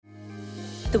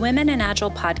The Women in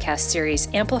Agile podcast series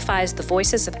amplifies the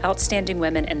voices of outstanding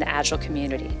women in the Agile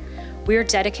community. We are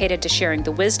dedicated to sharing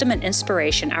the wisdom and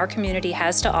inspiration our community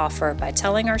has to offer by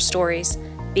telling our stories,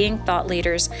 being thought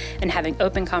leaders, and having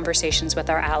open conversations with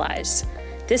our allies.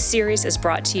 This series is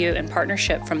brought to you in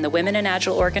partnership from the Women in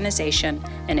Agile organization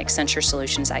and Accenture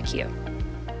Solutions IQ.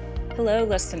 Hello,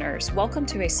 listeners. Welcome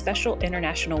to a special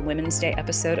International Women's Day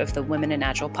episode of the Women in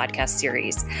Agile podcast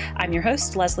series. I'm your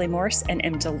host, Leslie Morse, and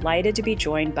am delighted to be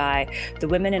joined by the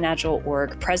Women in Agile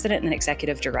org President and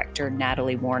Executive Director,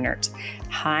 Natalie Warnert.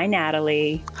 Hi,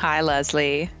 Natalie. Hi,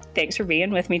 Leslie. Thanks for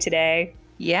being with me today.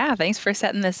 Yeah, thanks for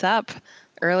setting this up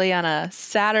early on a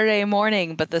Saturday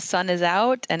morning, but the sun is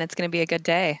out and it's going to be a good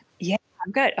day. Yeah,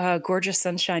 I've got gorgeous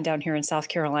sunshine down here in South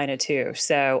Carolina too.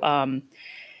 So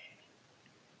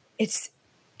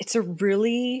it's a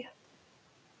really,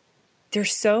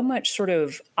 there's so much sort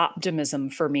of optimism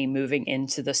for me moving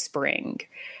into the spring.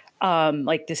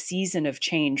 Like the season of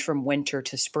change from winter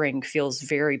to spring feels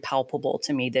very palpable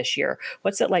to me this year.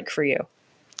 What's it like for you?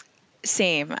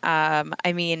 Same. I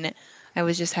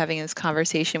was just having this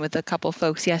conversation with a couple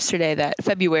folks yesterday that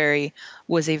February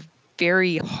was a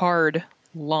very hard,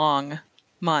 long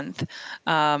month.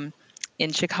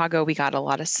 In Chicago, we got a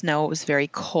lot of snow. It was very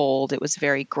cold. It was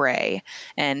very gray.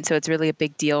 And so it's really a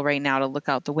big deal right now to look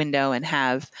out the window and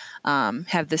have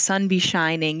the sun be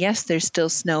shining. Yes, there's still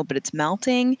snow, but it's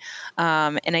melting.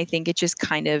 And I think it just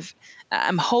kind of,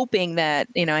 I'm hoping that,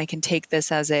 I can take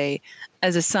this as a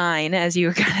sign, as you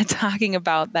were kind of talking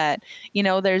about, that,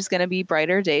 there's going to be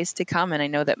brighter days to come. And I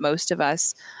know that most of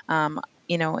us, in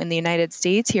the United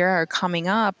States here are coming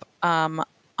up on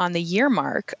the year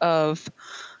mark of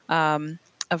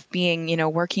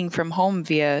being, working from home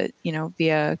via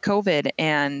COVID.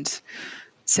 And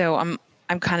so I'm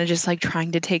kind of just like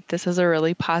trying to take this as a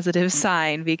really positive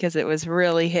sign because it was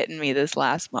really hitting me this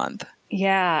last month.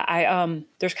 Yeah,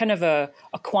 there's kind of a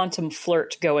quantum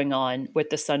flirt going on with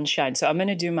the sunshine. So I'm going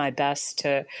to do my best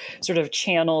to sort of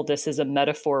channel this as a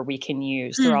metaphor we can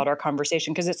use throughout our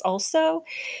conversation, because it's also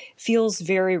feels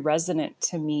very resonant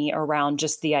to me around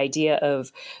just the idea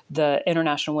of the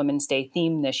International Women's Day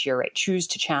theme this year, right? Choose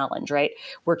to challenge, right?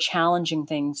 We're challenging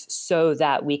things so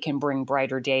that we can bring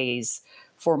brighter days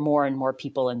for more and more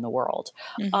people in the world.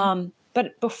 Mm-hmm.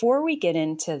 But before we get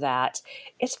into that,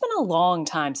 it's been a long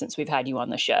time since we've had you on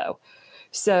the show.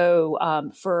 So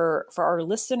for our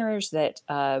listeners that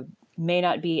may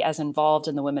not be as involved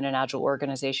in the Women in Agile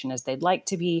organization as they'd like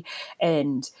to be,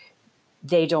 and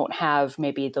they don't have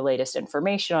maybe the latest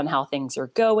information on how things are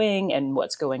going and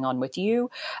what's going on with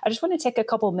you, I just want to take a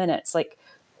couple minutes. Like,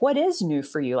 what is new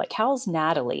for you? Like, how's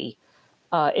Natalie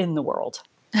in the world?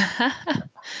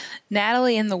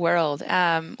 Natalie in the world.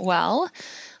 Well,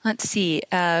 let's see.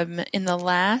 In the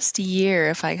last year,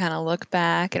 if I kind of look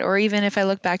back, or even if I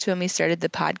look back to when we started the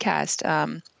podcast,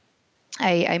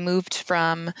 I moved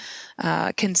from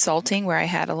consulting, where I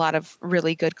had a lot of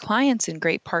really good clients and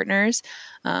great partners.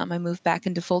 I moved back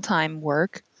into full-time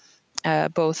work,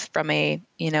 both from a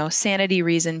sanity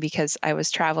reason, because I was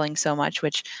traveling so much,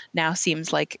 which now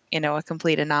seems like a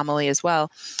complete anomaly as well.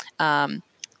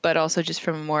 But also just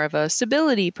from more of a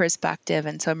stability perspective.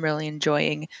 And so I'm really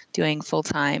enjoying doing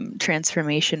full-time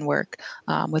transformation work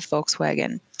with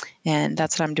Volkswagen. And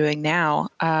that's what I'm doing now.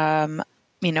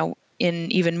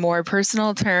 In even more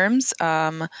personal terms,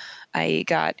 I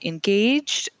got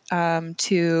engaged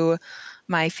to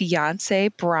my fiance,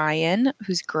 Brian,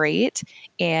 who's great.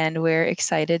 And we're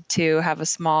excited to have a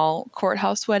small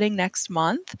courthouse wedding next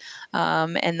month.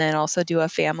 And then also do a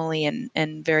family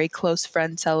and very close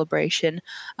friend celebration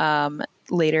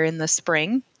later in the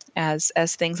spring as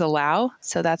things allow.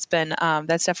 So that's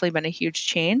definitely been a huge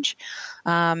change.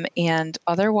 And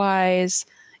otherwise,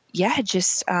 yeah,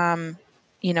 just,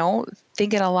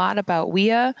 thinking a lot about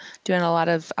WIA, doing a lot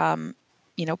of,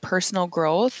 personal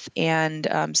growth and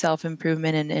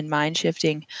self-improvement and mind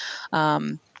shifting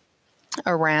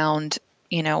around,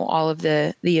 all of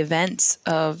the events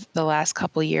of the last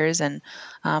couple of years, and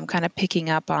kind of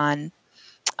picking up on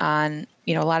a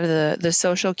lot of the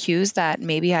social cues that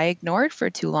maybe I ignored for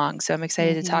too long. So I'm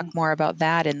excited to talk more about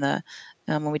that in the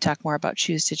when we talk more about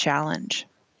Choose to Challenge.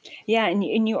 Yeah,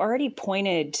 and you already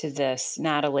pointed to this,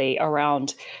 Natalie,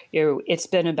 around, it's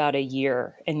been about a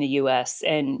year in the U.S.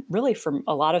 and really from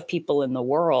a lot of people in the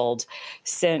world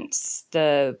since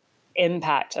the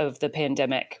impact of the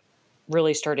pandemic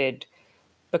really started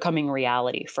becoming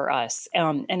reality for us.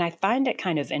 And I find it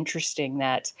kind of interesting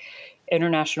that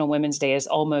International Women's Day is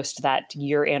almost that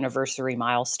year anniversary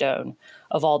milestone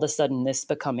of all of a sudden this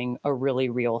becoming a really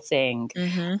real thing.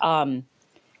 Mm-hmm.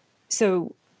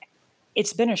 So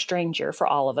it's been a strange year for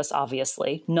all of us,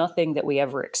 obviously, nothing that we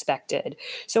ever expected.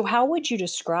 So how would you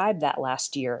describe that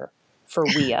last year for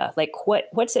WIA? Like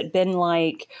what's it been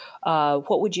like?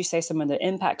 What would you say some of the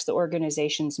impacts the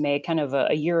organization's made, kind of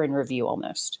a year in review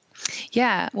almost?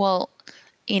 Yeah, well,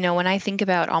 when I think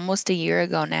about almost a year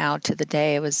ago now to the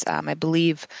day, it was, I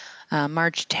believe,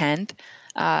 March 10th,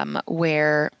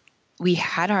 where we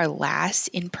had our last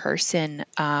in-person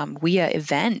WIA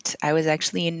event. I was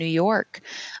actually in New York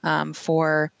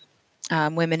for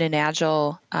Women in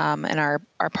Agile and our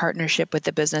partnership with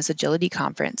the Business Agility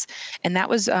Conference, and that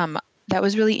was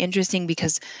really interesting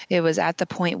because it was at the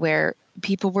point where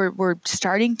people were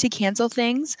starting to cancel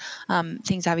things.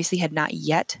 Things obviously had not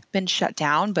yet been shut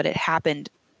down, but it happened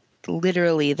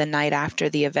literally the night after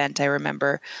the event. I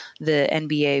remember the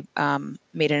NBA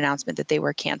made an announcement that they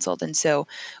were canceled. And so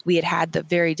we had the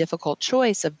very difficult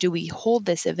choice of, do we hold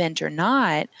this event or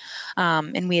not?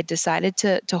 And we had decided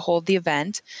to hold the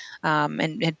event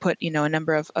and had put, a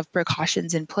number of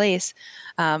precautions in place.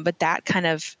 But that kind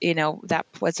of, that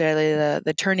was really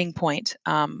the turning point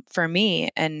for me.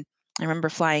 And I remember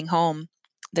flying home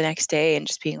the next day and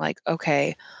just being like,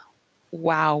 okay,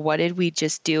 wow, what did we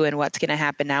just do and what's going to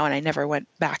happen now? And I never went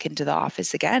back into the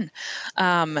office again.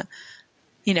 And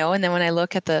then when I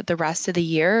look at the rest of the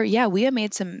year, yeah, we have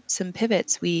made some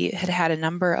pivots. We had a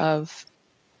number of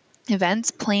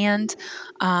events planned,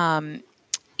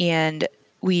 and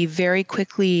we very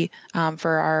quickly,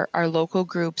 for our local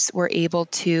groups, were able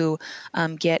to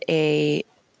get a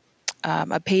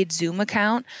paid Zoom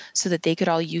account so that they could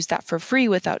all use that for free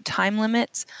without time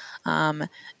limits.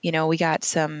 We got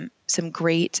some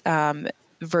great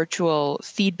virtual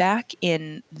feedback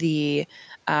in the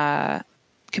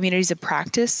communities of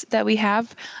practice that we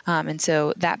have. And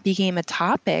so that became a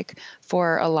topic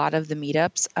for a lot of the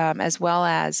meetups, as well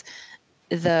as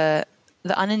the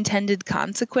unintended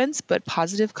consequence, but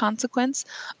positive consequence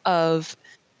of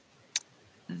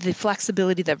the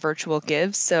flexibility that virtual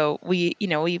gives. So we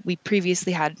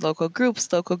previously had local group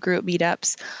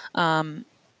meetups, and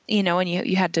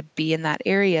you had to be in that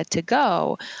area to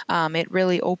go. It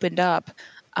really opened up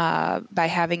by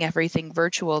having everything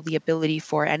virtual, the ability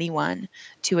for anyone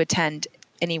to attend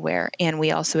anywhere. And we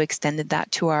also extended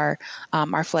that to our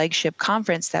flagship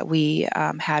conference that we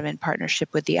had in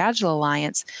partnership with the Agile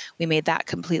Alliance. We made that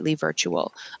completely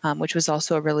virtual, which was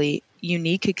also a really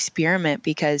unique experiment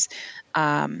because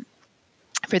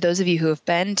for those of you who have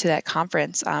been to that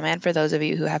conference, and for those of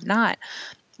you who have not,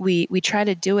 we try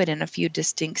to do it in a few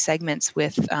distinct segments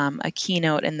with a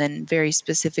keynote, and then very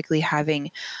specifically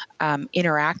having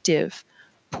interactive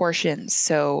portions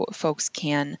so folks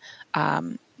can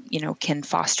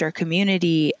foster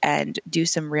community and do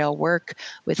some real work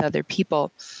with other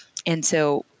people. And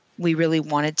so we really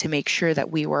wanted to make sure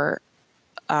that we were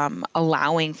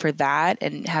allowing for that,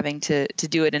 and having to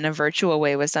do it in a virtual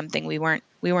way was something we weren't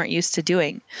used to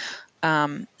doing.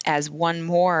 As one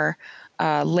more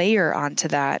layer onto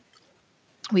that,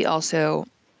 we also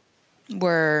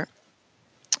were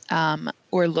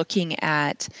looking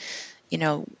at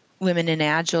Women in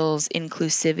Agile's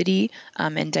inclusivity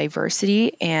and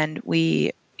diversity, and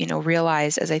we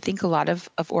realized, as I think a lot of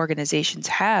organizations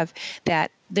have, that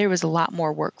there was a lot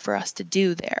more work for us to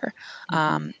do there,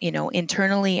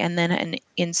 internally, and then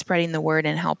in spreading the word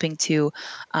and helping to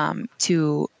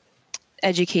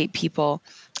educate people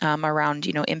around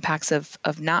impacts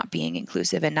of not being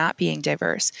inclusive and not being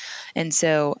diverse. And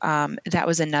so that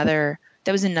was another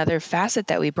facet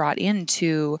that we brought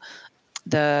into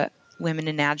the Women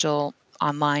in Agile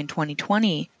Online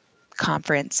 2020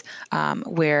 conference,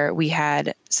 where we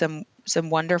had some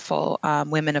wonderful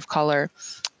women of color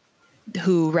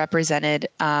who represented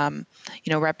a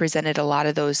lot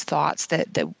of those thoughts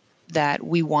that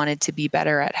we wanted to be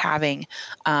better at having,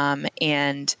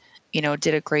 and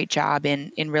did a great job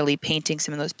in really painting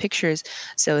some of those pictures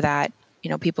so that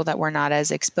people that were not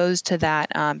as exposed to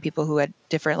that, people who had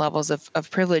different levels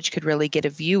of privilege, could really get a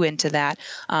view into that,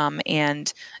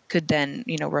 and could then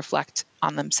reflect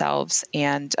on themselves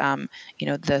and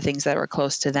the things that were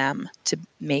close to them to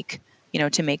make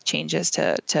changes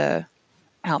to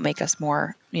help make us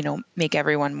more, make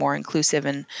everyone more inclusive,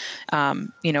 and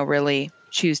really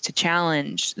choose to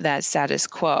challenge that status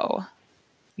quo.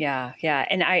 Yeah, yeah.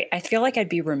 And I feel like I'd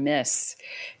be remiss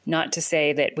not to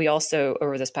say that we also,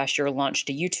 over this past year, launched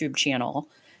a YouTube channel.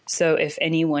 So if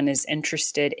anyone is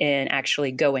interested in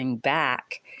actually going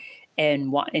back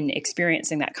and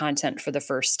experiencing that content for the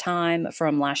first time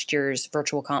from last year's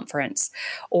virtual conference,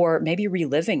 or maybe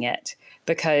reliving it,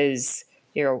 because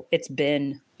it's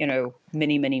been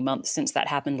many months since that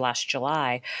happened last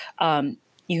July.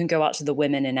 you can go out to the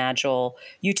Women in Agile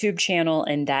YouTube channel,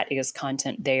 and that is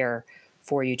content there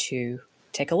for you to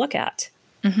take a look at.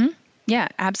 Mm-hmm. Yeah,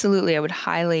 absolutely. I would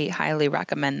highly, highly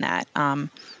recommend that.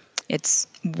 It's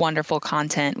wonderful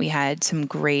content. We had some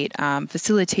great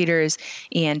facilitators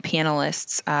and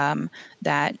panelists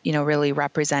that really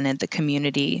represented the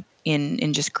community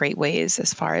in just great ways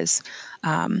as far as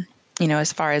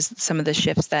as far as some of the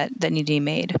shifts that need to be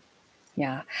made.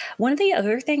 Yeah. One of the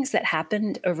other things that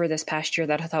happened over this past year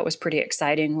that I thought was pretty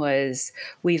exciting was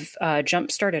we've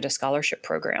jump-started a scholarship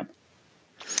program.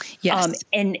 Yes.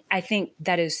 And I think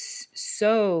that is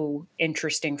so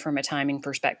interesting from a timing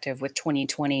perspective with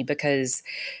 2020, because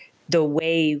the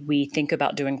way we think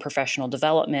about doing professional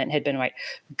development had been like,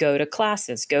 go to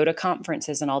classes, go to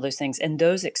conferences and all those things. And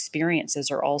those experiences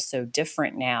are also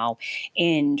different now.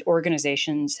 And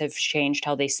organizations have changed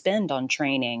how they spend on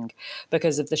training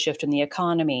because of the shift in the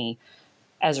economy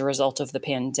as a result of the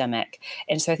pandemic.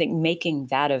 And so I think making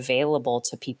that available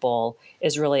to people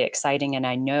is really exciting. And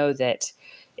I know that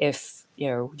if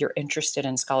you're interested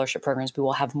in scholarship programs, we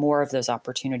will have more of those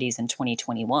opportunities in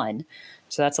 2021.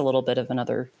 So that's a little bit of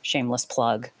another shameless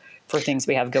plug for things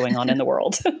we have going on in the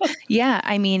world. Yeah,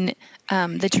 I mean,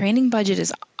 the training budget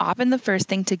is often the first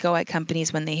thing to go at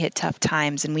companies when they hit tough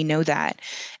times, and we know that.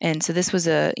 And so this was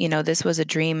a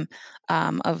dream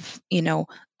of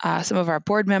some of our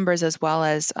board members as well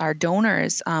as our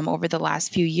donors over the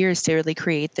last few years to really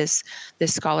create this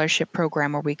scholarship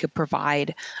program where we could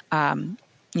provide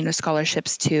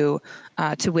scholarships to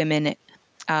women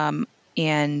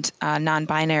and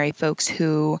non-binary folks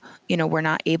who were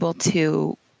not able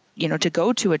to to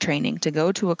go to a training, to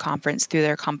go to a conference through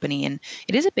their company. And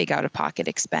it is a big out-of-pocket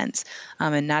expense.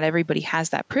 And not everybody has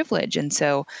that privilege. And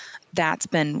so that's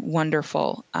been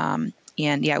wonderful. And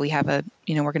yeah, we have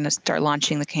we're going to start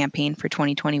launching the campaign for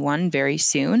 2021 very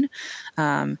soon.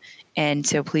 And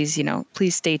so please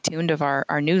stay tuned of our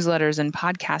newsletters and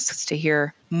podcasts to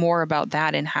hear more about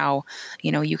that and how,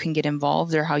 you can get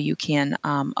involved or how you can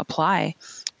apply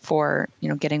for,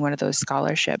 getting one of those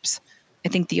scholarships. I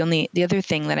think the other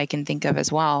thing that I can think of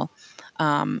as well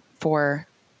for,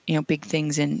 big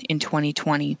things in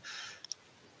 2020,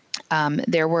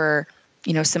 there were,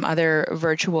 some other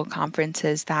virtual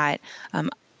conferences that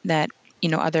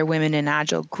other Women in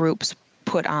Agile groups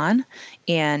put on.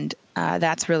 And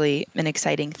that's really an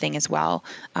exciting thing as well.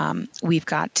 We've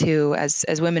got to,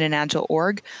 as Women in Agile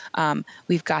org,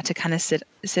 we've got to kind of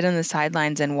sit on the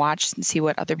sidelines and watch and see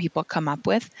what other people come up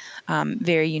with,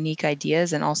 very unique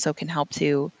ideas, and also can help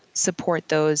to support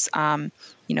those,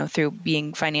 through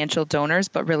being financial donors,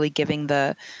 but really giving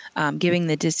the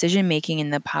decision making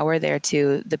and the power there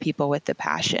to the people with the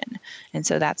passion. And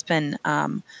so that's been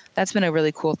a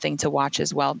really cool thing to watch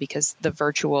as well, because the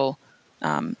virtual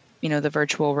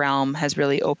realm has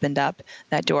really opened up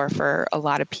that door for a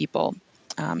lot of people.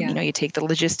 You take the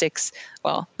logistics,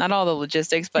 well, not all the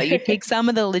logistics, but you take some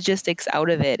of the logistics out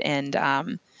of it.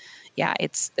 And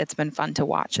it's been fun to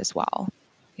watch as well.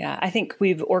 Yeah, I think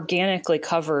we've organically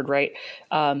covered, right,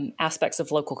 aspects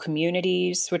of local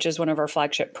communities, which is one of our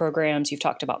flagship programs. You've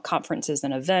talked about conferences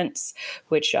and events,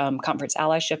 which Conference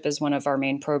Allyship is one of our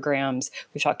main programs.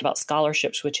 We've talked about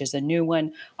scholarships, which is a new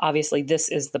one. Obviously, this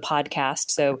is the podcast,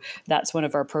 so that's one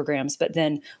of our programs. But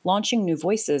then Launching New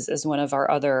Voices is one of our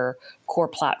other core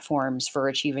platforms for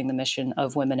achieving the mission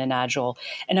of Women in Agile.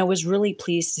 And I was really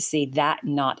pleased to see that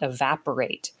not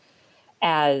evaporate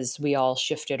as we all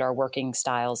shifted our working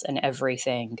styles and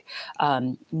everything.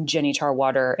 Jenny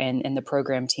Tarwater and the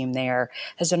program team there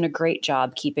has done a great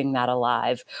job keeping that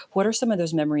alive. What are some of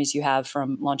those memories you have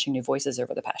from Launching New Voices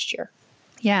over the past year?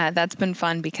 Yeah, that's been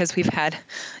fun because we've had,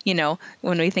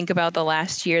 when we think about the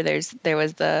last year, there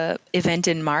was the event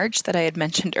in March that I had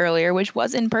mentioned earlier, which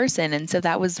was in person. And so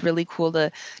that was really cool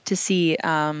to see,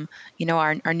 our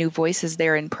new voices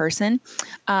there in person.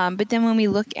 But then when we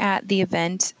look at the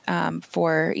event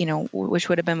for, which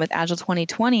would have been with Agile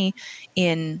 2020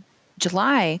 in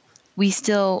July, we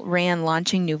still ran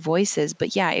Launching New Voices,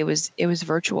 but yeah, it was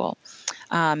virtual.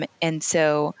 And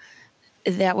so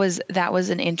that was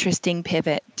an interesting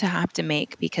pivot to have to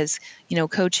make, because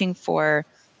coaching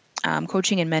and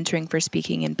mentoring for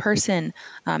speaking in person,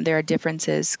 there are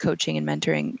differences coaching and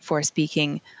mentoring for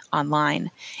speaking online.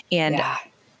 And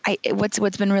what's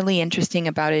been really interesting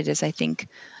about it is I think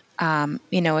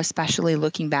especially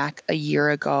looking back a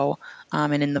year ago,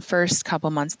 and in the first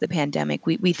couple months of the pandemic,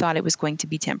 we thought it was going to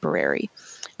be temporary,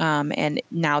 and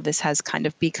now this has kind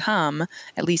of become,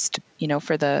 at least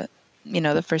for the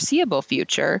foreseeable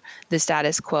future, the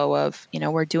status quo of,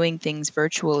 we're doing things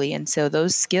virtually. And so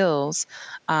those skills,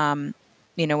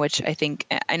 which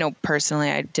I know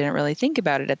personally, I didn't really think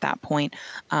about it at that point.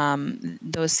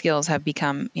 Those skills have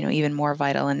become, even more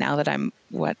vital. And now that I'm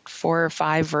 4 or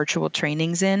 5 virtual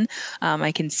trainings in,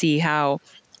 I can see how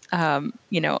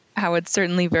it's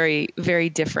certainly very, very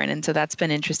different. And so that's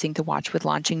been interesting to watch with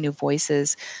launching New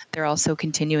Voices. They're also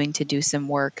continuing to do some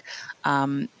work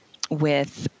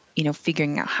with,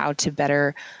 figuring out how to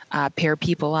better pair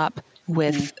people up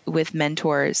with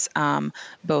mentors,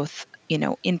 both,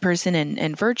 in person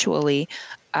and virtually,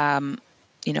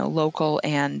 local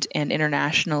and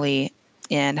internationally,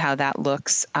 and how that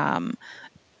looks, not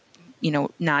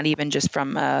even just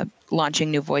from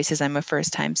launching New Voices. I'm a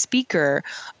first time speaker,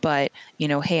 but,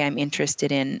 hey, I'm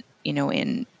interested in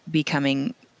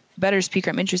becoming a better speaker.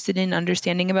 I'm interested in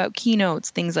understanding about keynotes,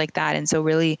 things like that. And so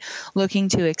really looking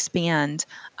to expand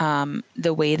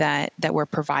the way that we're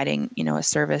providing, a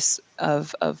service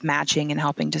of matching and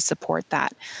helping to support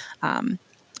that. And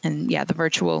yeah, the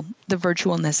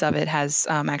virtualness of it has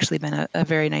actually been a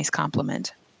very nice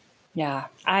compliment. Yeah.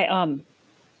 I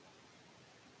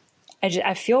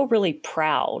feel really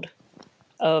proud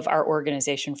of our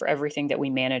organization for everything that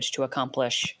we managed to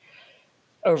accomplish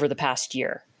over the past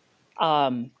year,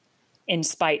 in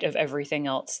spite of everything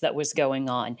else that was going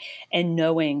on, and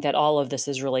knowing that all of this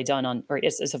is really done on, or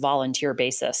is a volunteer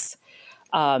basis.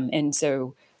 And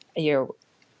so, I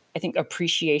think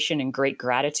appreciation and great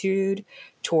gratitude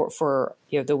for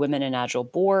the Women in Agile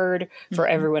board, for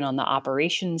everyone on the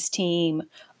operations team,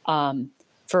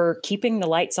 for keeping the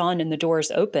lights on and the doors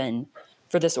open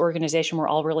for this organization we're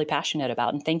all really passionate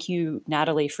about. And thank you,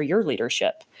 Natalie, for your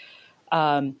leadership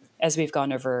as we've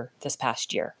gone over this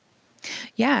past year.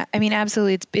 Yeah, I mean,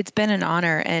 absolutely. It's been an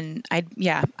honor, and I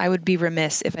would be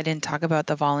remiss if I didn't talk about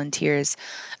the volunteers.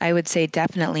 I would say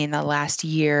definitely in the last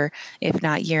year, if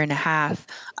not year and a half,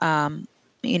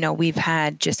 we've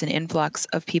had just an influx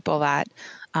of people that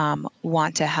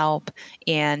want to help,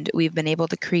 and we've been able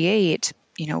to create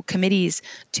committees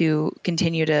to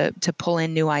continue to pull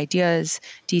in new ideas,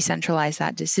 decentralize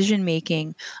that decision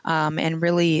making, and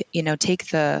really take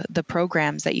the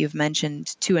programs that you've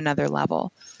mentioned to another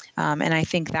level. And I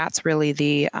think that's really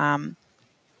the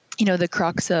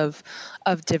crux of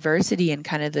diversity and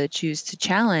kind of the choose to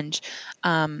challenge.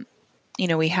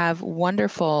 We have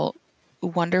wonderful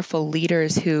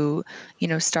leaders who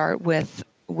start with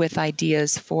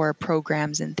ideas for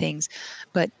programs and things,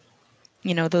 but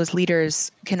those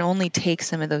leaders can only take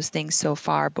some of those things so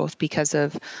far, both because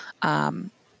of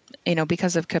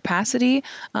capacity,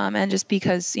 and just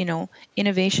because,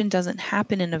 innovation doesn't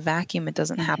happen in a vacuum. It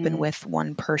doesn't happen with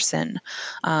one person.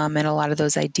 And a lot of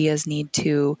those ideas need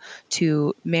to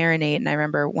marinate. And I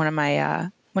remember one of my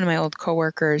old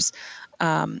coworkers,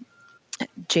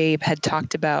 Jabe, had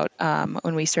talked about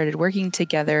when we started working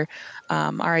together,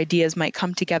 our ideas might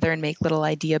come together and make little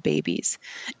idea babies.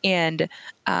 And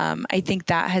I think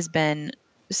that has been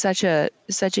such a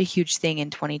huge thing in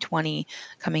 2020,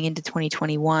 coming into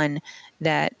 2021,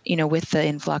 that with the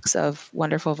influx of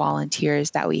wonderful volunteers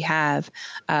that we have,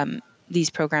 these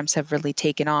programs have really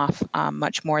taken off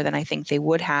much more than I think they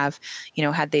would have,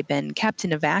 had they been kept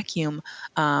in a vacuum.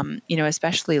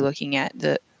 Especially looking at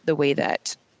the way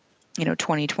that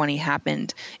 2020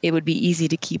 happened. It would be easy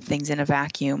to keep things in a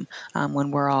vacuum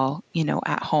when we're all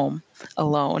at home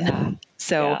alone. Yeah.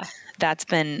 So that's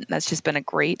just been a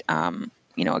great a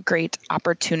great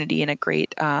opportunity, and a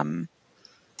great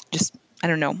just, I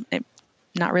don't know,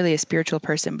 not really a spiritual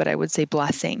person, but I would say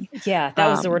blessing. Yeah, that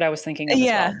was the word I was thinking of as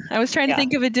well. I was trying to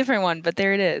think of a different one, but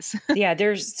there it is. Yeah,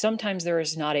 sometimes there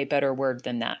is not a better word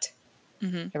than that.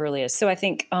 It really is. So I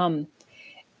think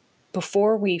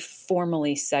before we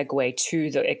formally segue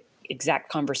to the exact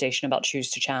conversation about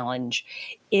Choose to Challenge,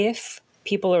 if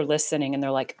people are listening and they're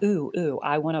like, ooh,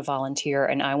 I want to volunteer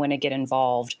and I want to get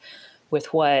involved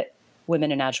with what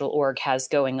Women in Agile org has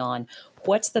going on,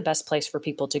 what's the best place for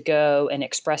people to go and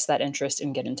express that interest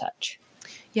and get in touch?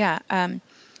 Yeah.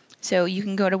 So you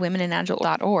can go to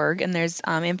womeninagile.org, and there's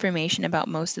information about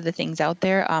most of the things out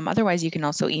there. Otherwise, you can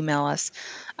also email us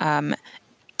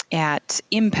at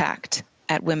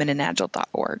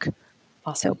impact@womeninagile.org.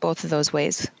 Awesome. So both of those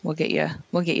ways will get you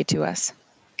to us.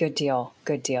 Good deal.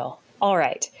 All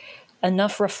right.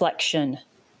 Enough reflection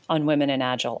on Women in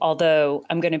Agile, although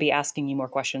I'm going to be asking you more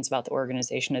questions about the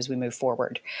organization as we move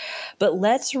forward. But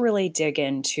let's really dig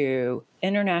into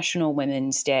International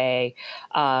Women's Day.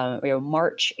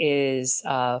 March is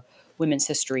Women's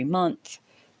History Month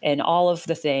and all of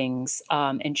the things.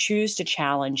 And Choose to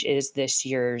Challenge is this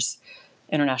year's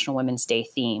International Women's Day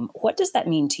theme. What does that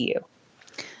mean to you?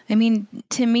 I mean,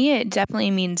 to me, it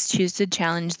definitely means choose to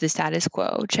challenge the status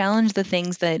quo, challenge the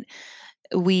things that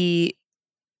we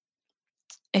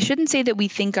I shouldn't say that we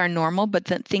think are normal, but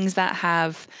the things that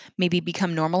have maybe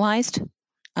become normalized,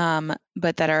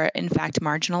 but that are in fact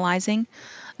marginalizing.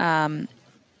 Um,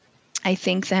 I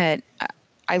think that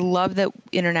I love that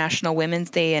International Women's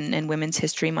Day and Women's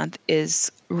History Month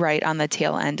is right on the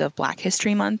tail end of Black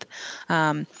History Month,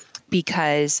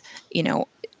 because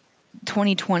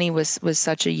 2020 was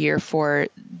such a year for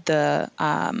the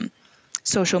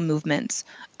social movements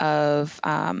of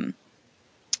of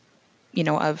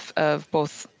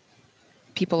both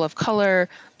people of color,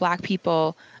 Black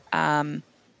people. I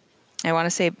want to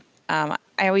say I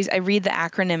read the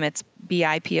acronym. It's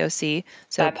BIPOC.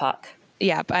 So BIPOC.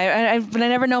 yeah, but I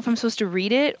never know if I'm supposed to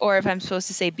read it or if I'm supposed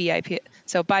to say BIP.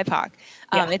 So BIPOC.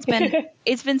 Yeah.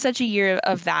 It's been such a year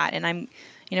of that, and I'm,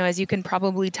 as you can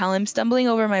probably tell, I'm stumbling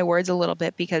over my words a little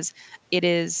bit because it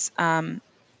is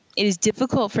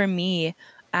difficult for me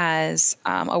as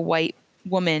a white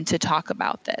woman to talk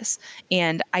about this.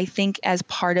 And I think as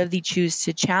part of the choose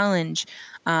to challenge,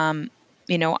 I'm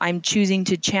choosing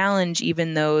to challenge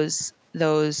even those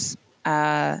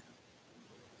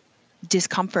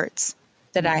discomforts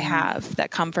that I have that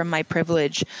come from my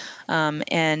privilege.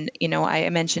 And, I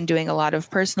mentioned doing a lot of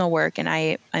personal work, and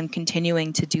I'm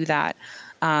continuing to do that.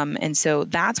 And so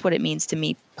that's what it means to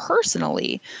me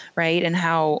personally, right? And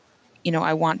how,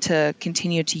 I want to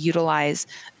continue to utilize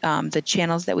the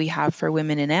channels that we have for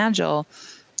Women in Agile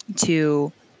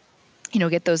to,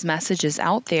 get those messages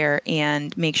out there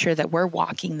and make sure that we're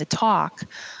walking the talk.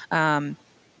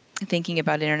 Thinking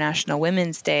about International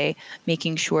Women's Day,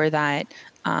 making sure that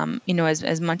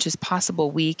as much as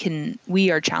possible we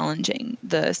are challenging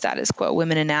the status quo.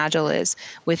 Women in Agile is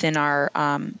within our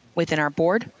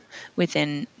board,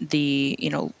 within the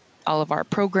all of our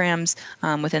programs,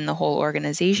 within the whole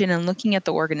organization, and looking at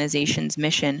the organization's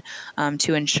mission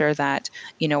to ensure that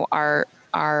our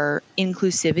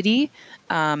inclusivity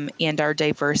and our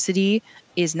diversity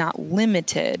is not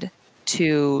limited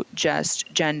to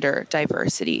just gender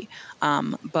diversity,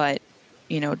 but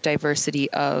diversity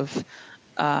of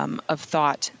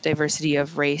thought, diversity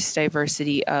of race,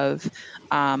 diversity of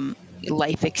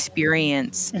life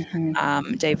experience,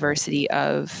 diversity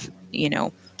of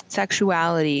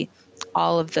sexuality,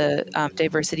 all of the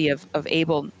diversity of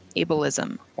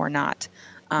ableism or not.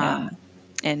 Yeah.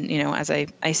 And as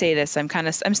I say this,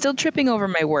 I'm still tripping over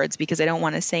my words because I don't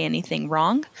want to say anything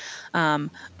wrong,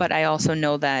 but I also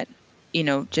know that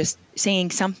just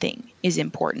saying something is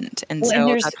important, and Well, and so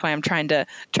there's that's why I'm trying to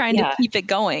yeah, keep it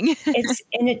going.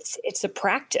 it's a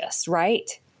practice, right?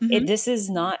 Hmm. This is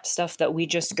not stuff that we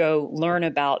just go learn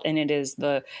about, and it is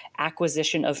the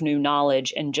acquisition of new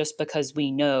knowledge. And just because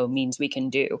we know means we can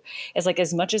do. It's like,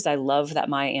 as much as I love that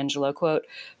Maya Angelou quote,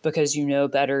 because you know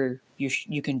better,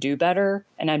 you can do better.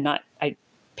 And I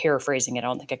paraphrasing it. I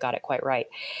don't think I got it quite right.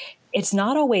 It's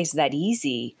not always that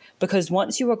easy, because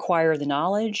once you acquire the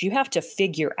knowledge, you have to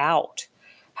figure out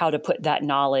how to put that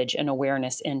knowledge and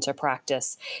awareness into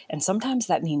practice. And sometimes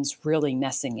that means really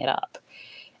messing it up.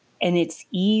 And it's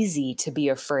easy to be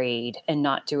afraid and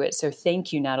not do it. So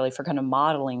thank you, Natalie, for kind of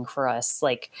modeling for us.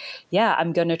 Like, yeah,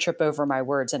 I'm going to trip over my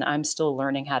words, and I'm still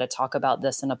learning how to talk about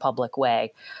this in a public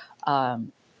way. I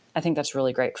think that's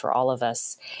really great for all of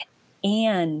us.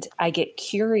 And I get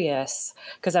curious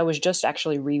because I was just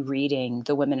actually rereading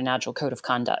the Women in Agile Code of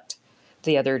Conduct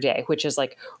the other day, which is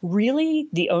like really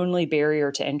the only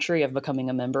barrier to entry of becoming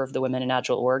a member of the Women in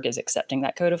Agile org is accepting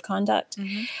that code of conduct.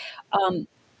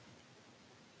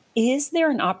 Is there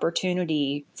an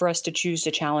opportunity for us to choose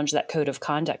to challenge that code of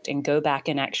conduct and go back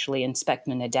and actually inspect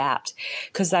and adapt?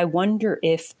 Because I wonder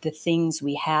if the things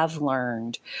we have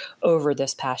learned over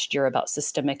this past year about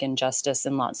systemic injustice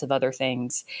and lots of other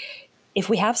things, if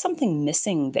we have something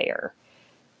missing there.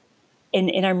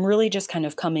 And I'm really just kind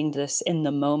of coming to this in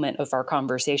the moment of our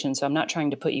conversation, so I'm not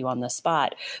trying to put you on the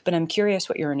spot, but I'm curious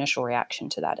what your initial reaction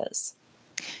to that is.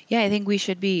 Yeah, I think we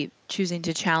should be choosing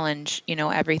to challenge,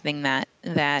 everything that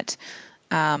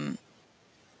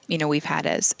we've had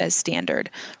as standard,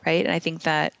 right? And I think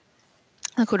that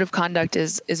the code of conduct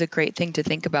is a great thing to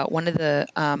think about. One of the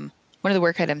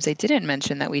work items I didn't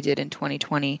mention that we did in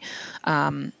 2020,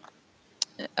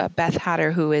 Beth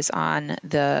Hatter, who is on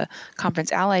the conference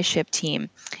allyship team,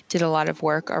 did a lot of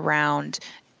work around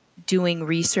doing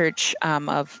research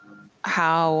of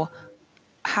how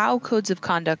codes of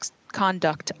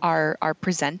conduct are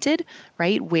presented,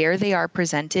 right? Where they are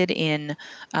presented in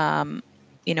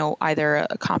either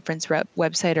a conference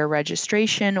website or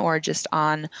registration, or just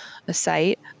on a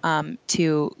site,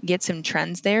 to get some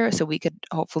trends there, so we could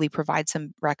hopefully provide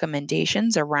some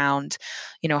recommendations around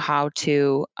how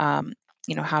to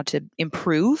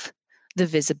improve the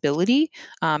visibility,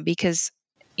 because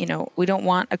we don't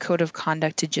want a code of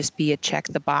conduct to just be a check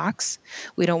the box.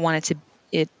 We don't want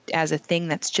it as a thing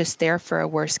that's just there for a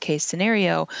worst case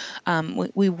scenario.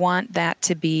 We want that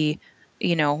to be,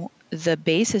 the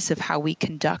basis of how we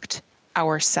conduct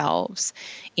ourselves.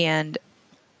 And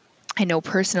I know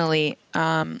personally,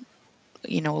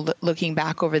 looking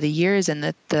back over the years and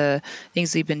the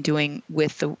things we've been doing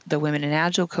with the Women in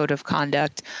Agile Code of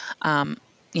Conduct, I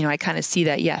kind of see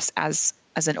that, yes, as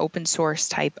an open source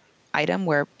type item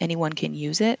where anyone can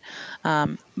use it,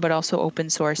 but also open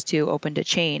source to open to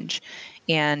change.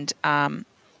 And I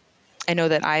know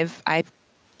that I've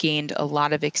gained a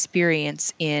lot of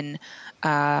experience in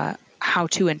how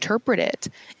to interpret it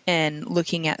and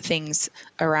looking at things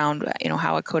around,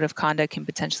 how a code of conduct can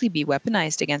potentially be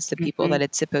weaponized against the people that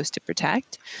it's supposed to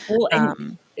protect. Well,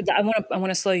 and I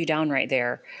want to slow you down right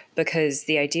there, because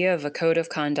the idea of a code of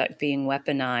conduct being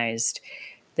weaponized,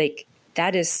 like,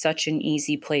 that is such an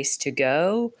easy place to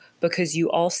go, because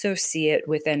you also see it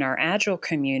within our Agile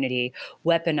community,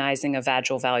 weaponizing of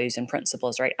Agile values and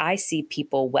principles, right? I see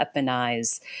people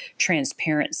weaponize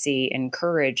transparency and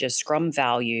courage as Scrum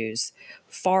values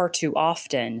far too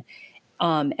often,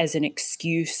 as an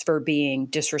excuse for being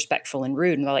disrespectful and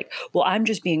rude. And they're like, well, I'm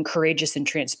just being courageous and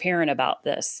transparent about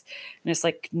this. And it's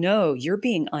like, no, you're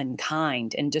being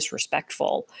unkind and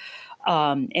disrespectful.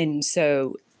 And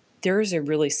so there's a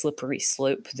really slippery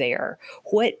slope there.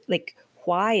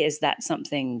 Why is that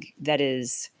something that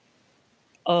is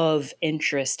of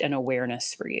interest and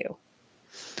awareness for you?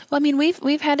 Well, I mean,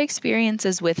 we've had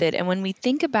experiences with it. And when we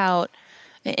think about,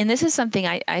 and this is something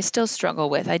I still struggle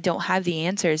with, I don't have the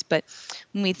answers, but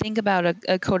when we think about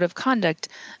a code of conduct,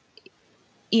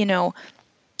 and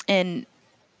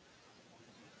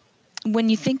when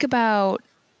you think about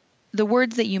the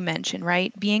words that you mentioned,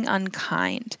 right? Being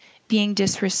unkind, being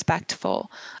disrespectful,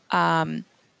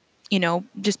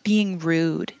 just being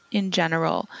rude in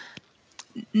general.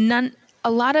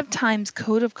 A lot of times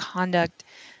code of conduct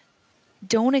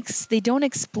don't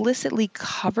explicitly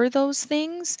cover those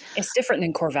things. It's different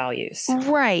than core values.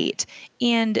 Right.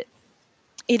 And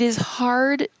it is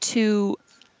hard to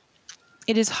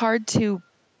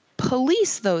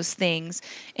police those things.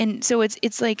 And so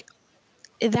it's like,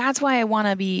 that's why I want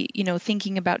to be,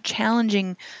 thinking about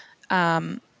challenging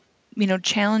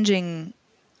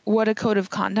what a code of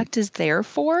conduct is there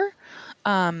for.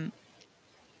 And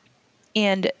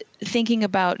thinking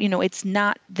about, it's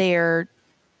not there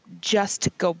just to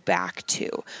go back to,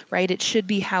 right? It should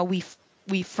be how we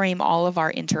frame all of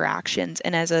our interactions.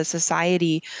 And as a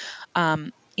society,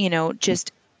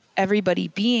 just everybody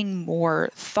being more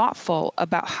thoughtful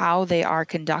about how they are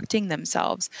conducting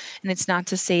themselves. And it's not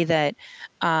to say that,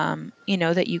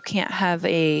 that you can't have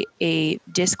a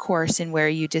discourse in where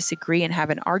you disagree and have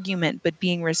an argument, but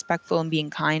being respectful and being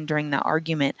kind during that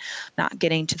argument, not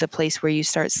getting to the place where you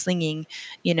start slinging,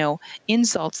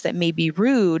 insults that may be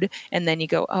rude. And then you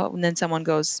go, oh, and then someone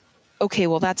goes, okay,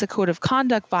 well, that's a code of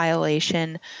conduct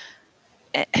violation.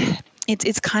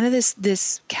 It's kind of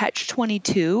this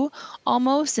catch-22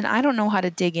 almost, and I don't know how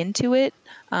to dig into it.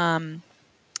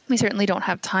 We certainly don't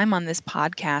have time on this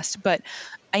podcast, but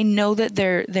I know that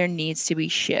there needs to be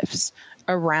shifts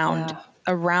around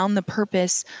the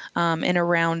purpose, and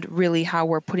around really how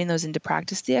we're putting those into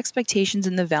practice, the expectations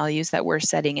and the values that we're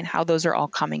setting, and how those are all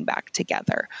coming back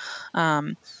together.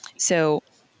 So,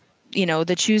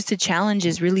 the choose to challenge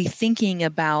is really thinking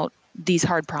about these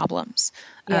hard problems.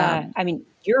 I mean,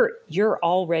 you're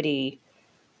already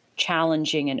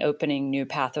challenging and opening new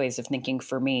pathways of thinking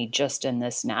for me just in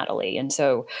this, Natalie. And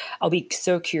so I'll be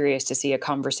so curious to see a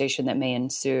conversation that may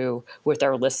ensue with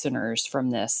our listeners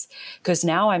from this, because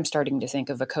now I'm starting to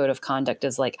think of a code of conduct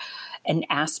as like an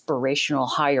aspirational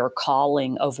higher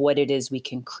calling of what it is we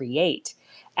can create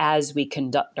as we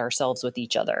conduct ourselves with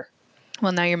each other.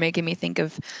 Well, now you're making me think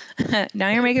of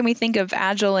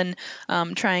Agile and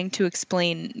trying to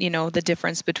explain, the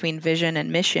difference between vision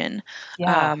and mission.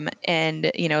 And,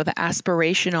 the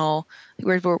aspirational,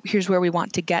 here's where we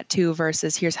want to get to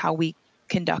versus here's how we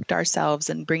conduct ourselves,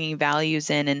 and bringing values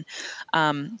in.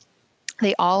 And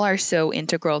they all are so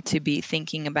integral to be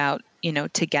thinking about,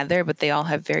 together, but they all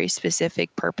have very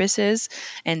specific purposes.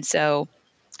 And so,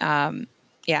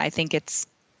 I think it's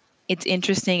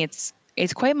interesting.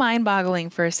 It's quite mind-boggling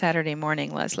for a Saturday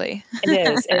morning, Leslie.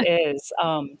 It is.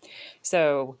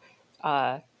 So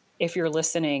if you're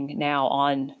listening now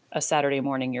on a Saturday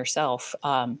morning yourself,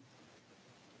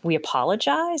 we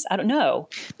apologize? I don't know.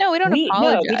 No, we don't We don't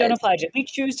apologize. apologize. We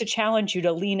choose to challenge you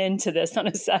to lean into this on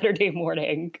a Saturday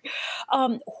morning.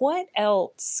 What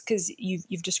else? Because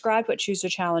you've described what choose to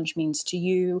challenge means to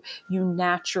you. You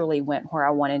naturally went where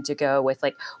I wanted to go with,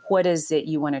 like, what is it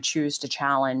you want to choose to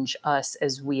challenge us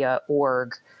as WIA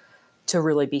org to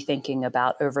really be thinking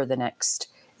about over the next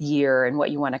year, and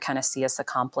what you want to kind of see us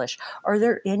accomplish? Are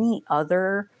there any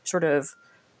other sort of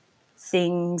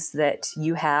things that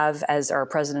you have as our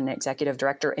president and executive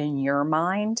director in your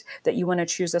mind that you want to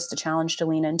choose us to challenge to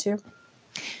lean into?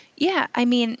 Yeah, I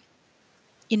mean,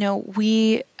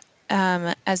 we,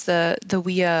 as the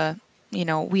WIA,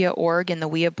 WIA org and the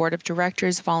WIA board of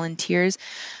directors, volunteers,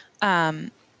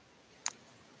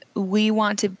 we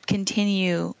want to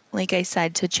continue, like I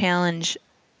said, to challenge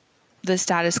the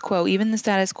status quo, even the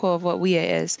status quo of what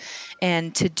WIA is.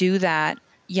 And to do that,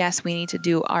 yes, we need to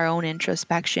do our own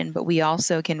introspection, but we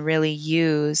also can really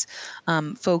use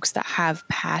folks that have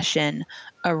passion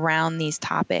around these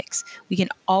topics. We can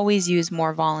always use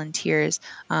more volunteers.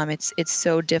 It's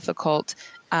so difficult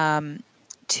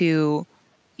to,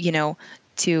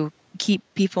 to keep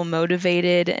people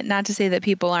motivated. Not to say that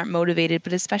people aren't motivated,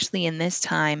 but especially in this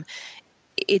time,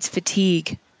 it's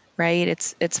fatigue, right?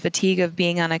 It's fatigue of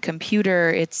being on a computer.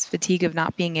 It's fatigue of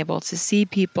not being able to see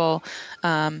people.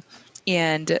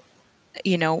 And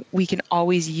we can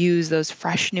always use those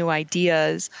fresh new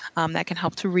ideas that can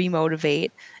help to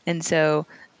remotivate. And so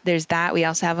there's that. We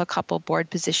also have a couple board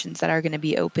positions that are going to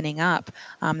be opening up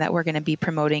that we're going to be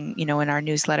promoting, in our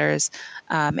newsletters.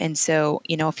 And so,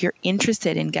 if you're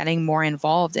interested in getting more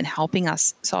involved in helping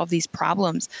us solve these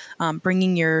problems,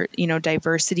 bringing your,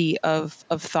 diversity of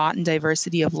thought and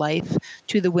diversity of life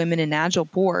to the Women in Agile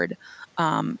board,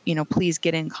 please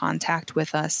get in contact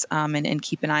with us and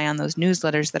keep an eye on those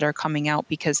newsletters that are coming out,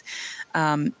 because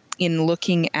in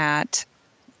looking at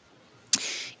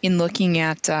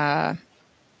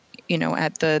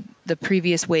at the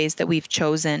previous ways that we've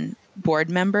chosen board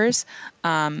members,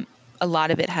 a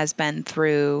lot of it has been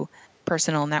through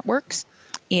personal networks.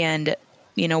 And,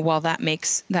 while that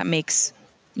makes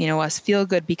us feel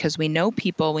good because we know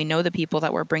the people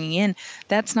that we're bringing in,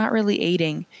 that's not really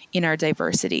aiding in our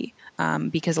diversity.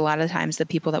 Because a lot of times the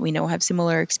people that we know have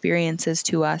similar experiences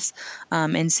to us.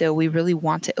 And so we really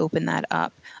want to open that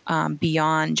up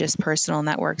beyond just personal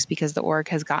networks, because the org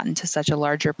has gotten to such a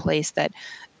larger place that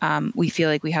we feel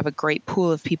like we have a great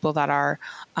pool of people that are,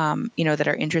 that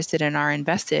are interested and are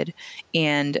invested.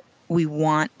 And we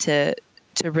want to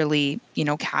really,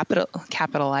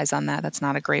 capitalize on that. That's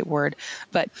not a great word,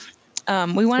 but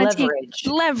we want to take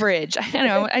leverage. I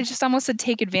know. I just almost said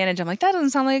take advantage. I'm like, that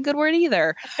doesn't sound like a good word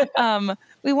either.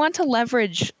 We want to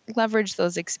leverage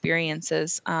those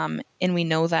experiences. And we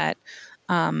know that,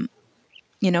 that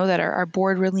our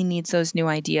board really needs those new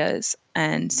ideas.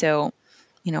 And so,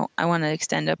 I want to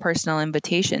extend a personal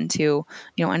invitation to,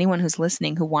 anyone who's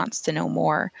listening who wants to know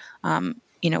more.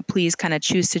 Please kind of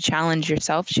choose to challenge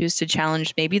yourself, choose to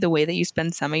challenge maybe the way that you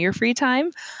spend some of your free time.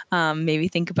 Maybe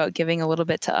think about giving a little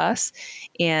bit to us.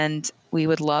 And we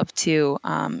would love to,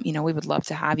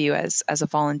 have you as a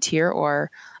volunteer or,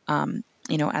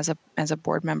 as a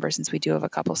board member, since we do have a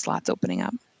couple slots opening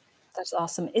up. That's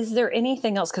awesome. Is there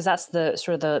anything else? Because that's the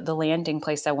sort of the landing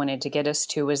place I wanted to get us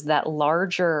to, is that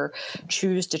larger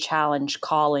choose to challenge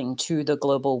calling to the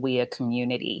global WIA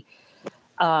community.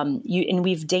 And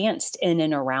we've danced in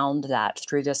and around that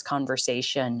through this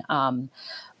conversation.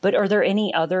 But are there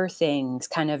any other things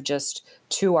kind of just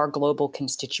to our global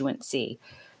constituency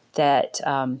that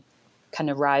kind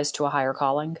of rise to a higher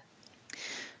calling?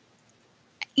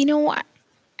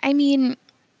 I mean,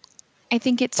 I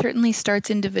think it certainly starts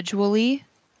individually.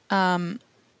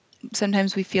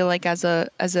 Sometimes we feel like as an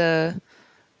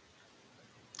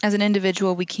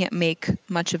individual, we can't make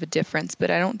much of a difference,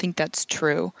 but I don't think that's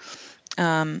true.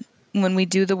 When we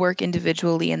do the work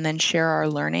individually and then share our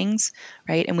learnings,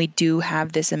 right? And we do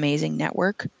have this amazing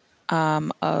network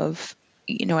of,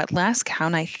 at last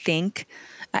count, I think,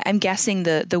 I'm guessing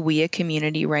the WIA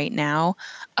community right now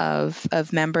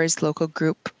of members, local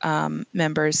group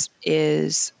members,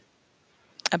 is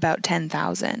about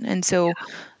 10,000. And so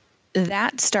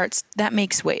that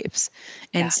makes waves.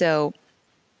 And so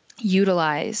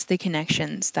utilize the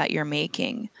connections that you're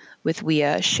making with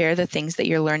WIA, share the things that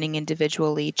you're learning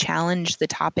individually, challenge the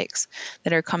topics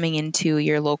that are coming into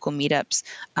your local meetups,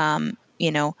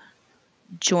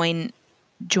 join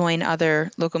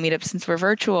other local meetups, since we're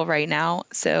virtual right now.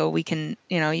 So we can,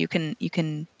 you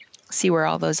can see where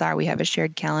all those are. We have a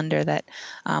shared calendar that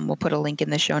we'll put a link in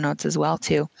the show notes as well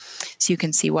too, so you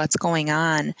can see what's going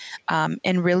on,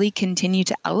 and really continue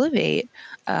to elevate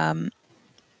the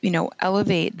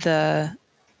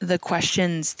the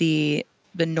questions, the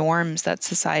norms that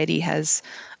society has,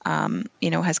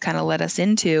 has kind of led us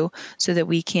into, so that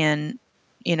we can,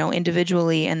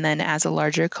 individually and then as a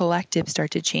larger collective,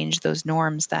 start to change those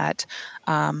norms that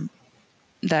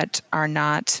that are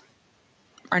not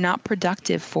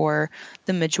productive for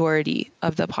the majority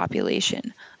of the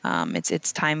population.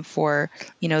 It's time for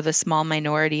the small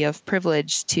minority of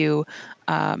privilege to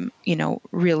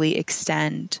really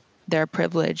extend their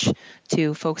privilege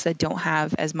to folks that don't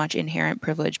have as much inherent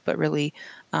privilege, but really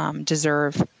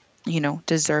deserve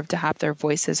to have their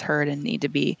voices heard, and need to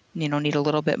be need a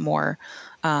little bit more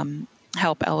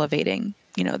help elevating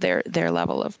their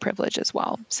level of privilege as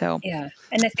well. So Yeah.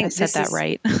 And I I think said this that is,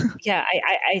 right. yeah,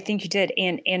 I think you did.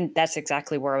 And that's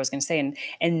exactly where I was going to say.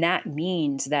 And that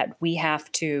means that we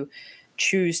have to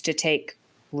choose to take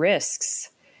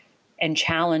risks and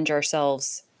challenge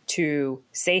ourselves to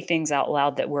say things out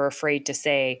loud that we're afraid to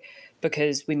say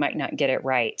because we might not get it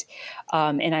right.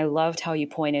 And I loved how you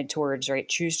pointed towards, right,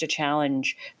 choose to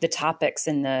challenge the topics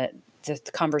and the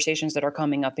conversations that are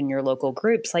coming up in your local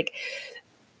groups. Like,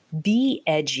 be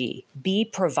edgy, be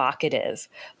provocative,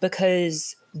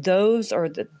 because those are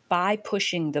by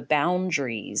pushing the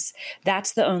boundaries,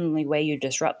 that's the only way you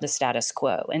disrupt the status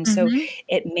quo. And so Hmm.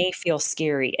 it may feel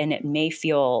scary and it may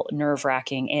feel nerve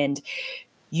wracking, and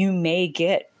you may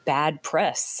get bad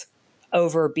press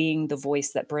over being the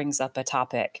voice that brings up a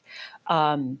topic.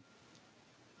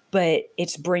 But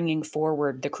it's bringing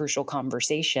forward the crucial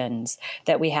conversations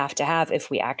that we have to have if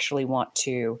we actually want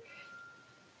to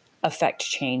affect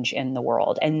change in the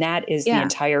world. And that is the Yeah.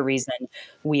 entire reason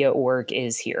We at Org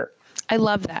is here. I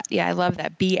love that. Yeah, I love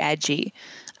that. Be edgy.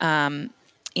 And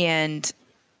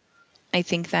I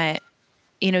think that,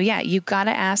 yeah, you got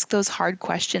to ask those hard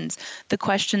questions. The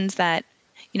questions that,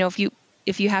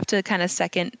 if you have to kind of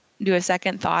do a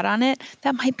second thought on it,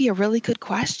 that might be a really good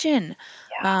question.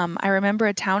 Yeah. I remember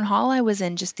a town hall I was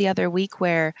in just the other week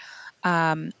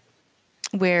um,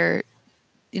 where,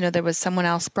 there was someone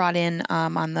else brought in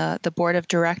on the board of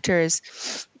directors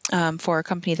for a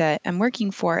company that I'm working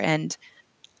for. And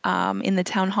in the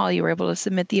town hall, you were able to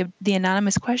submit the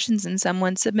anonymous questions, and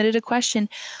someone submitted a question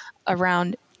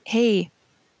around, hey,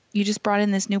 you just brought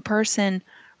in this new person,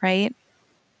 right?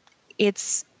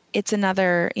 It's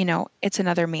another, it's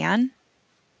another man,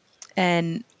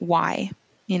 and why?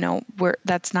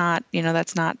 That's not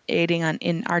aiding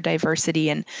in our diversity.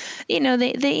 And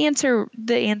the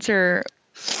answer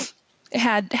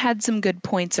had some good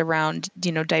points around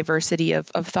diversity of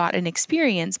thought and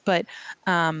experience, but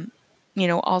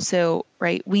also,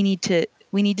 right, we need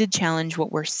to challenge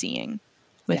what we're seeing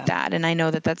with Yeah. that. And I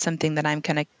know that that's something that I'm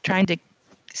kind of trying to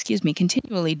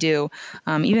continually do.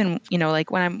 Even like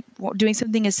when I'm doing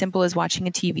something as simple as watching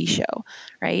a TV show,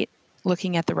 right,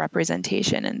 looking at the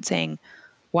representation and saying,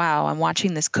 wow, I'm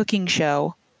watching this cooking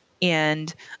show,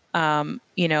 and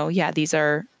yeah,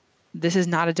 this is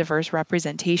not a diverse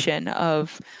representation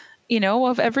of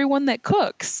everyone that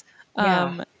cooks.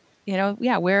 Yeah.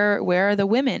 Yeah, where are the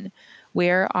women?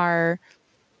 Where are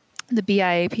the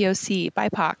BIPOC,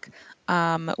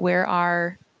 BIPOC? Where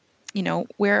are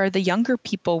the younger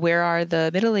people? Where are the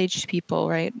middle-aged people,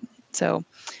 right? So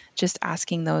just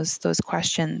asking those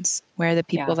questions. Where are the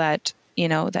people Yeah. that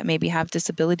that maybe have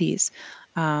disabilities?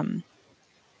 Um,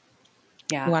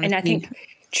 we Yeah. want to And I see. think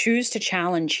choose to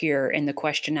challenge here in the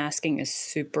question asking is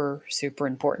super, super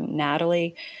important,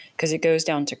 Natalie, because it goes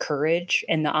down to courage.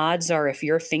 And the odds are, if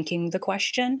you're thinking the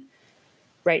question,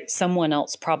 right, someone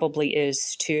else probably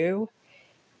is too.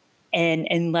 And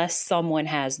unless someone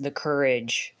has the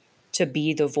courage to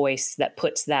be the voice that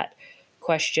puts that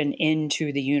question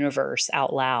into the universe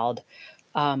out loud,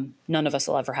 none of us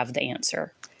will ever have the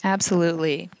answer.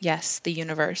 Absolutely. Yes, the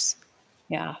universe.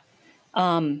 Yeah.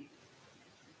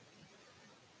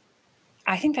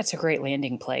 I think that's a great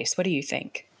landing place. What do you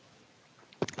think?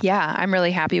 Yeah, I'm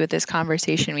really happy with this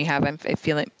conversation we have. I'm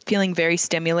feeling very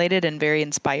stimulated and very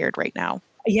inspired right now.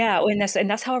 Yeah, and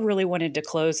that's how I really wanted to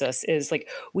close us, is like,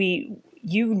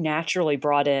 you naturally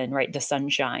brought in, right, the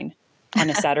sunshine on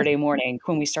a Saturday morning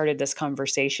when we started this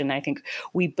conversation. I think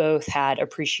we both had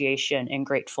appreciation and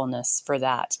gratefulness for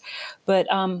that. But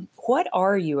what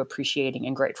are you appreciating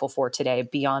and grateful for today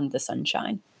beyond the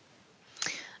sunshine?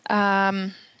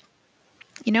 Um,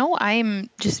 I'm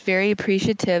just very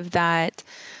appreciative that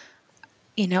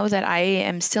that I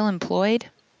am still employed.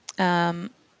 I'm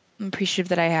appreciative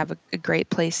that I have a great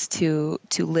place to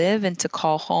live and to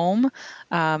call home.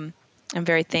 I'm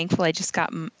very thankful. I just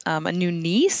got a new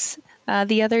niece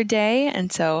the other day,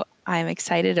 and so I'm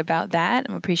excited about that.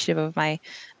 I'm appreciative of my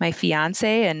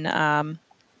fiance, and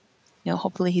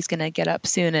hopefully he's going to get up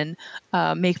soon and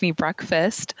make me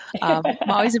breakfast. I'm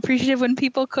always appreciative when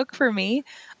people cook for me.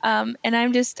 And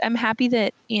I'm happy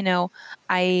that,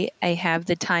 I have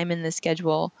the time in the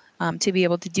schedule to be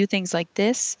able to do things like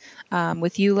this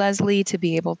with you, Leslie, to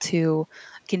be able to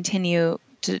continue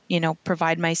to,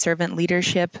 provide my servant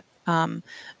leadership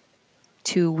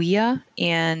to WIA.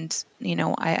 And,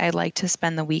 I like to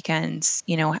spend the weekends,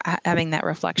 having that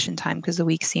reflection time, because the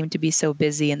weeks seem to be so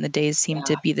busy and the days seem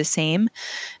to be the same.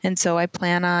 And so I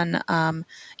plan on,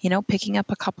 picking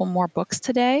up a couple more books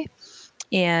today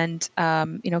and,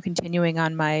 continuing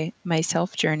on my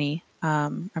self journey.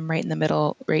 I'm right in the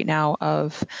middle right now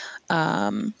of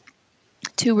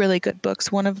two really good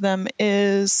books. One of them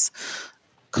is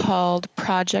called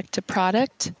Project to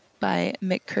Product by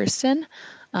Mick Kirsten.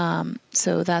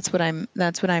 So that's what I'm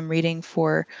reading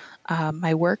for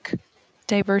my work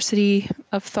diversity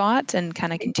of thought, and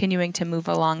kind of continuing to move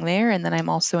along there. And then I'm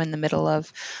also in the middle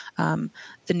of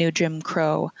the new Jim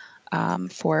Crow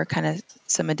for kind of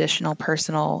some additional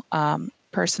personal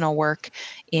work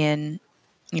in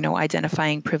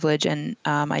identifying privilege and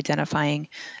identifying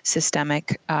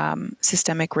systemic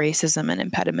racism and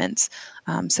impediments,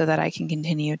 so that I can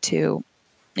continue to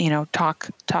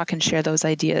talk and share those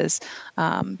ideas,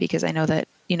 because I know that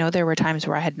there were times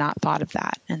where I had not thought of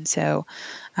that, and so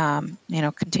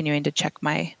continuing to check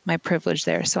my privilege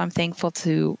there. So I'm thankful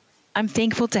to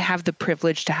have the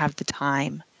privilege to have the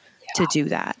time to do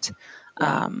that.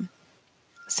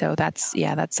 So that's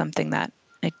something that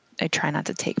I try not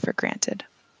to take for granted.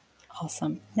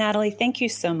 Awesome. Natalie, thank you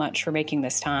so much for making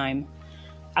this time.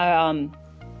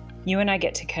 You and I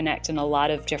get to connect in a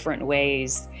lot of different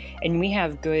ways, and we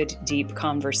have good, deep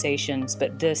conversations,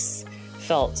 but this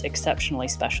felt exceptionally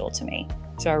special to me.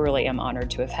 So I really am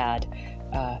honored to have had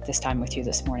this time with you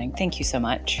this morning. Thank you so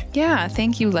much. Yeah,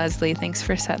 thank you, Leslie. Thanks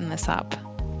for setting this up.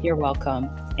 You're welcome.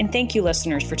 And thank you,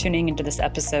 listeners, for tuning into this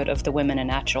episode of the Women in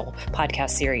Agile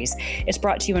podcast series. It's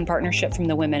brought to you in partnership from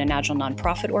the Women in Agile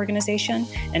nonprofit organization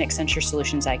and Accenture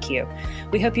Solutions IQ.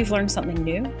 We hope you've learned something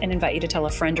new and invite you to tell a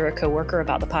friend or a coworker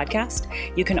about the podcast.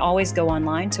 You can always go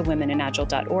online to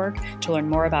womeninagile.org to learn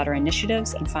more about our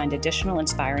initiatives and find additional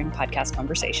inspiring podcast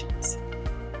conversations.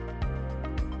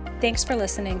 Thanks for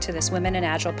listening to this Women in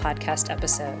Agile podcast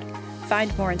episode.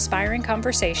 Find more inspiring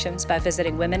conversations by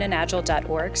visiting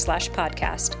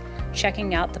womeninagile.org/podcast,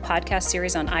 checking out the podcast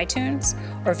series on iTunes,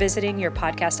 or visiting your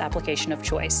podcast application of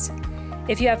choice.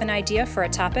 If you have an idea for a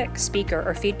topic, speaker,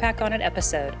 or feedback on an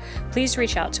episode, please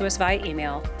reach out to us via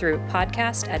email through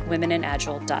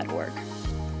podcast@womeninagile.org.